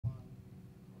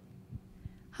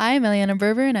Hi, I'm Eliana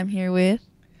Berber, and I'm here with...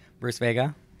 Bruce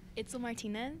Vega. Itzel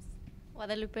Martinez.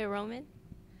 Guadalupe Roman.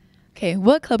 Okay,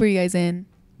 what club are you guys in?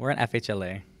 We're in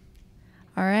FHLA.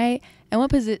 All right. And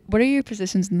what are your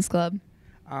positions in this club?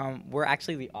 We're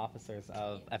actually the officers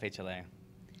of FHLA.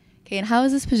 Okay, and how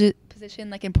is this position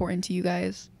like important to you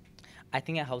guys? I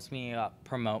think it helps me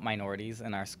promote minorities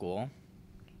in our school.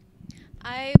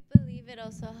 I believe it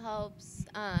also helps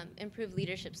improve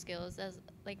leadership skills. As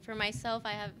like for myself,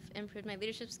 I have improved my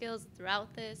leadership skills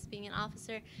throughout this, being an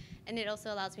officer, and it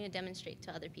also allows me to demonstrate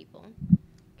to other people.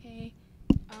 Okay.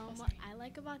 What I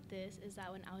like about this is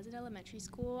that when I was in elementary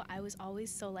school, I was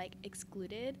always so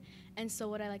excluded. And so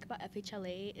what I like about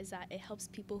FHLA is that it helps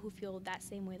people who feel that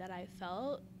same way that I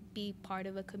felt be part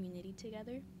of a community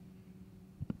together.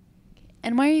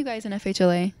 And why are you guys in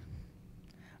FHLA?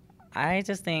 I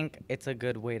just think it's a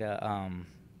good way to,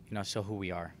 show who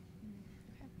we are.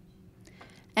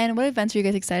 And what events are you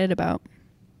guys excited about?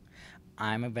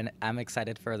 I'm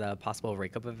excited for the possible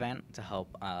rake up event to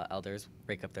help elders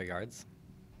rake up their yards.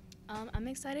 I'm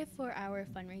excited for our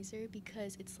fundraiser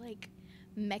because it's like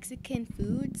Mexican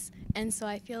foods, and so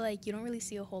I feel like you don't really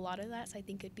see a whole lot of that, so I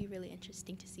think it'd be really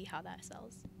interesting to see how that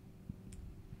sells.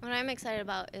 What I'm excited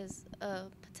about is a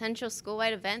potential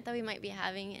school-wide event that we might be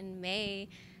having in May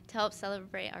to help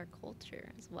celebrate our culture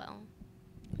as well.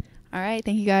 All right,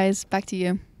 thank you guys. Back to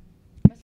you.